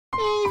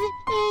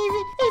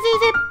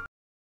ezyZip.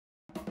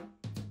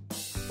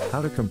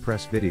 How to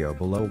compress video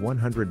below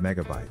 100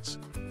 megabytes.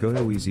 Go to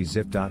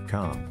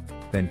ezyZip.com,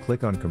 then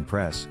click on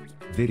Compress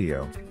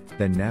Video,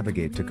 then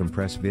navigate to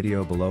compress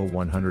video below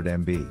 100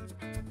 MB.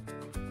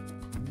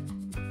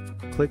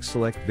 Click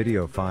Select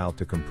Video File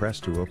to compress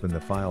to open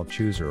the file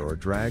chooser or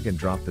drag and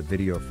drop the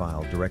video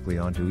file directly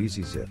onto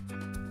ezyZip.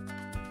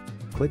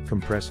 Click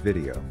Compress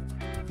Video.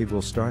 It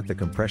will start the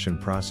compression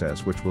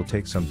process, which will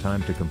take some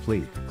time to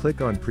complete.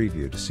 Click on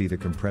Preview to see the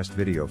compressed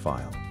video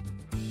file.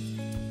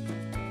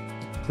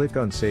 Click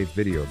on Save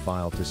Video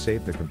File to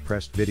save the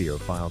compressed video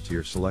file to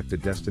your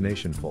selected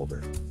destination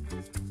folder.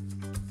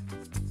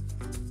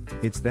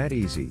 It's that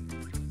easy.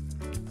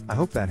 I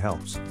hope that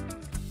helps.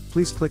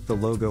 Please click the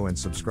logo and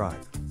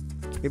subscribe.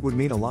 It would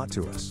mean a lot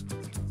to us.